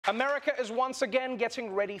America is once again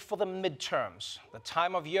getting ready for the midterms, the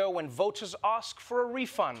time of year when voters ask for a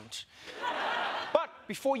refund. But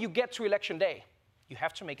before you get to election day, you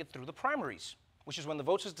have to make it through the primaries, which is when the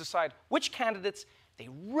voters decide which candidates they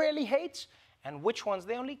really hate and which ones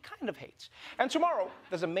they only kind of hate. And tomorrow,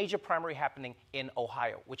 there's a major primary happening in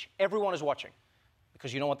Ohio, which everyone is watching.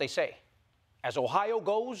 Because you know what they say, as Ohio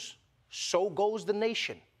goes, so goes the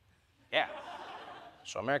nation. Yeah.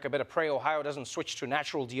 So America better pray Ohio doesn't switch to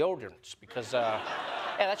natural deodorants because, yeah,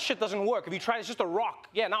 that shit doesn't work. If you try, it's just a rock.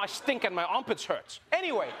 Yeah, now I stink and my armpits hurt.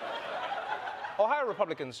 Anyway, Ohio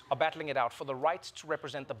Republicans are battling it out for the right to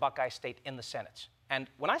represent the Buckeye State in the Senate. And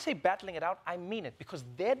when I say battling it out, I mean it because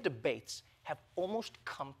their debates have almost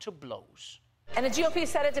come to blows. And a GOP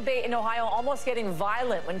Senate debate in Ohio almost getting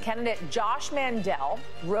violent when candidate Josh Mandel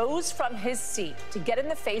rose from his seat to get in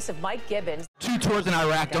the face of Mike Gibbons. 2 tours in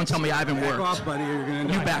Iraq. Don't tell me I haven't worked. Back off, buddy. You're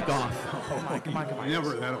gonna you back off. Oh, come on.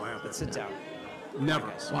 Never that'll happen. Let's sit down. Never.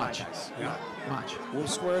 Watch. Yeah. Watch. We'll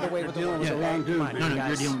square it away with the dealing with the wrong dude. No,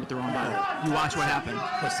 you're dealing with the wrong guy. You watch what happens.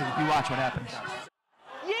 You watch what happens.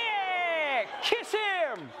 Yeah! Kiss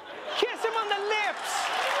him! Kiss him on the lips!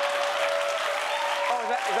 Oh,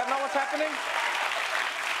 is that not what's happening?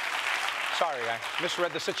 Sorry, I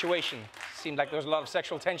misread the situation. Seemed like there was a lot of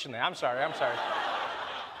sexual tension there. I'm sorry.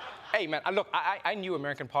 Hey, man, look, I knew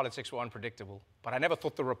American politics were unpredictable, but I never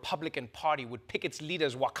thought the Republican Party would pick its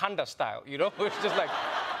leaders Wakanda style, you know? It's just like,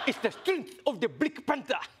 it's the strength of the Black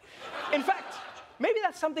Panther. In fact, maybe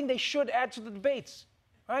that's something they should add to the debates,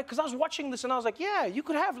 right? Because I was watching this and I was like, yeah, you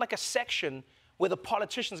could have like a section where the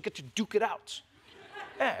politicians get to duke it out.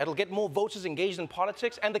 Yeah, it'll get more voters engaged in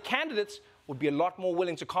politics, and the candidates would be a lot more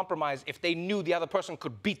willing to compromise if they knew the other person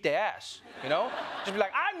could beat their ass, you know? Just be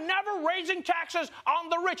like, I'm never raising taxes on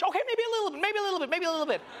the rich. Okay, maybe a little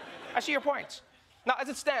bit. I see your point. Now, as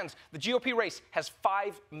it stands, the GOP race has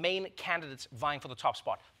 5 main candidates vying for the top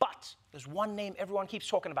spot. But there's one name everyone keeps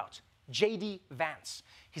talking about, J.D. Vance.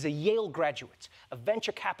 He's a Yale graduate, a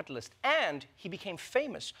venture capitalist, and he became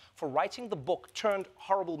famous for writing the book turned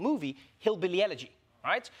horrible movie, Hillbilly Elegy.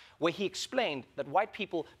 Right? Where he explained that white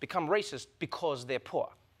people become racist because they're poor.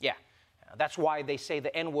 Yeah, that's why they say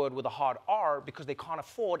the N-word with a hard R, because they can't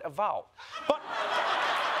afford a vowel. But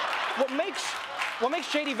what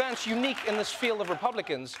makes J.D. Vance unique in this field of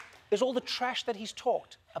Republicans is all the trash that he's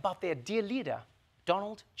talked about their dear leader,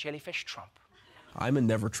 Donald Jellyfish Trump. I'm a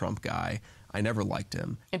never Trump guy. I never liked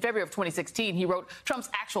him. In February of 2016, he wrote Trump's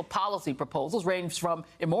actual policy proposals range from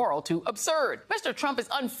immoral to absurd. Mr. Trump is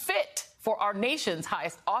unfit for our nation's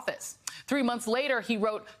highest office. 3 months later, he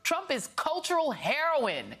wrote, Trump is cultural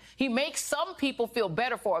heroin. He makes some people feel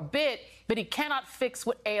better for a bit, but he cannot fix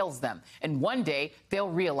what ails them. And one day, they'll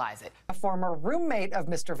realize it. A former roommate of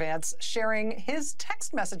Mr. Vance sharing his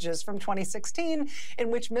text messages from 2016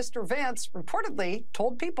 in which Mr. Vance reportedly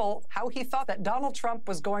told people how he thought that Donald Trump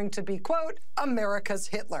was going to be, quote, America's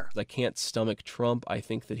Hitler. I can't stomach Trump. I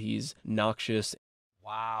think that he's noxious.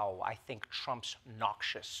 Wow, I think Trump's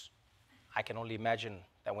noxious. I can only imagine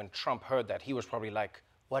that when Trump heard that, he was probably like,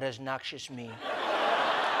 what does noxious mean?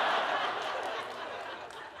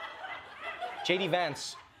 J.D.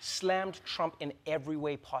 Vance slammed Trump in every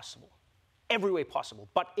way possible. Every way possible.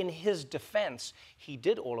 But in his defense, he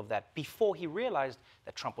did all of that before he realized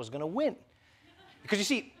that Trump was going to win. Because you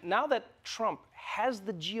see, now that Trump has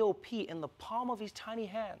the GOP in the palm of his tiny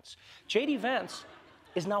hands, J.D. Vance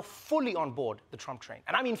is now fully on board the Trump train.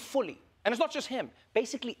 And I mean fully. And it's not just him.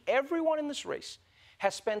 Basically, everyone in this race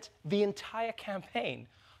has spent the entire campaign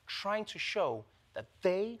trying to show that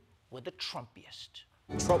they were the Trumpiest.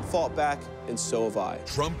 Trump fought back, and so have I.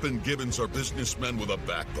 Trump and Gibbons are businessmen with a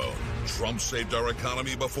backbone. Trump saved our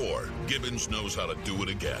economy before. Gibbons knows how to do it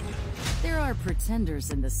again. There are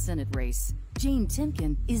pretenders in the Senate race. Jane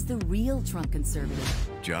Timken is the real Trump conservative.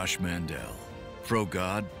 Josh Mandel.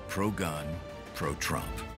 Pro-God, pro-gun, pro-Trump.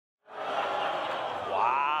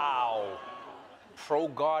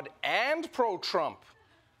 Pro-God and pro-Trump.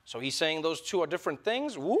 So he's saying those two are different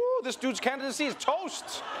things? Woo, this dude's candidacy is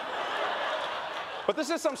toast. But this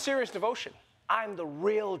is some serious devotion. I'm the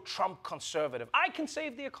real Trump conservative. I can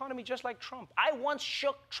save the economy just like Trump. I once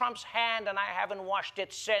shook Trump's hand and I haven't washed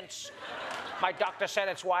it since. My doctor said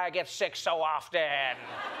it's why I get sick so often.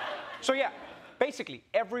 So yeah, basically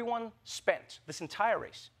everyone spent this entire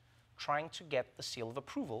race trying to get the seal of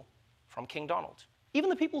approval from King Donald. Even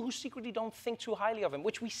the people who secretly don't think too highly of him,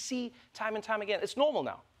 which we see time and time again. It's normal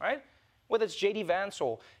now, right? Whether it's J.D. Vance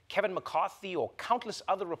or Kevin McCarthy or countless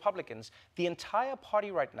other Republicans, the entire party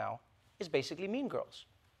right now is basically mean girls.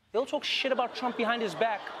 They'll talk shit about Trump behind his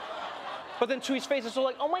back, But then to his face, it's all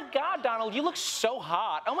like, oh my God, Donald, you look so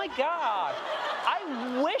hot. Oh my God.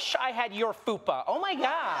 I wish I had your fupa. Oh my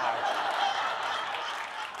God.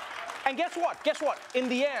 And guess what? Guess what? In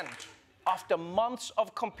the end, after months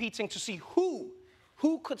of competing to see who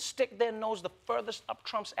could stick their nose the furthest up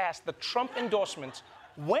Trump's ass, the Trump endorsement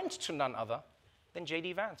went to none other than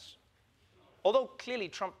J.D. Vance. Although clearly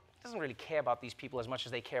Trump doesn't really care about these people as much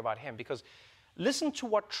as they care about him, because listen to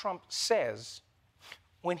what Trump says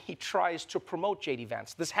when he tries to promote J.D.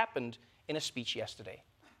 Vance. This happened in a speech yesterday.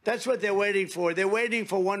 That's what they're waiting for. They're waiting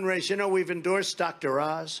for one race. You know, we've endorsed Dr.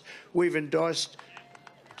 Oz. We've endorsed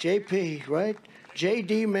JP, right?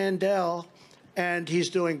 J.D. Mandel, and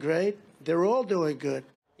he's doing great. They're all doing good.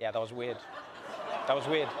 Yeah, that was weird. That was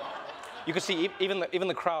weird. You could see even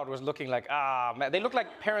the crowd was looking like, man. They look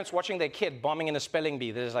like parents watching their kid bombing in a spelling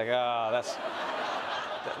bee. They're just like,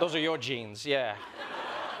 those are your genes, yeah.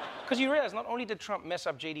 Because you realize not only did Trump mess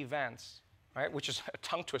up J.D. Vance, right, which is a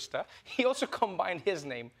tongue twister, he also combined his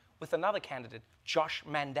name with another candidate, Josh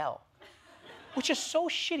Mandel, which is so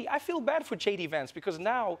shitty. I feel bad for J.D. Vance because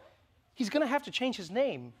now he's going to have to change his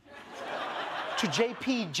name to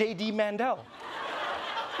J.D. Mandel.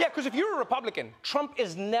 Yeah, because if you're a Republican, Trump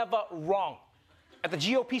is never wrong. At the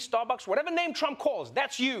GOP Starbucks, whatever name Trump calls,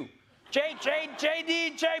 that's you. J.D.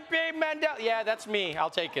 Mandel. Yeah, that's me. I'll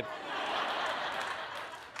take it.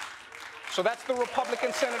 So that's the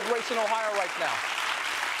Republican Senate race in Ohio right now.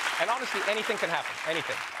 And honestly, anything can happen,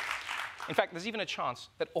 anything. In fact, there's even a chance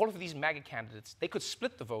that all of these MAGA candidates, they could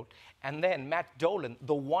split the vote, and then Matt Dolan,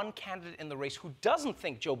 the one candidate in the race who doesn't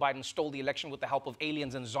think Joe Biden stole the election with the help of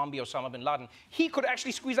aliens and zombie Osama bin Laden, he could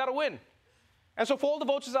actually squeeze out a win. And so for all the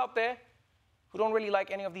voters out there who don't really like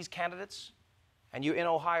any of these candidates, and you're in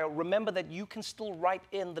Ohio, remember that you can still write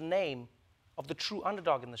in the name of the true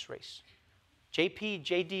underdog in this race. JP,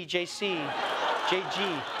 JD, JC,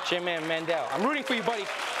 JG, J-Man Mandel. I'm rooting for you, buddy.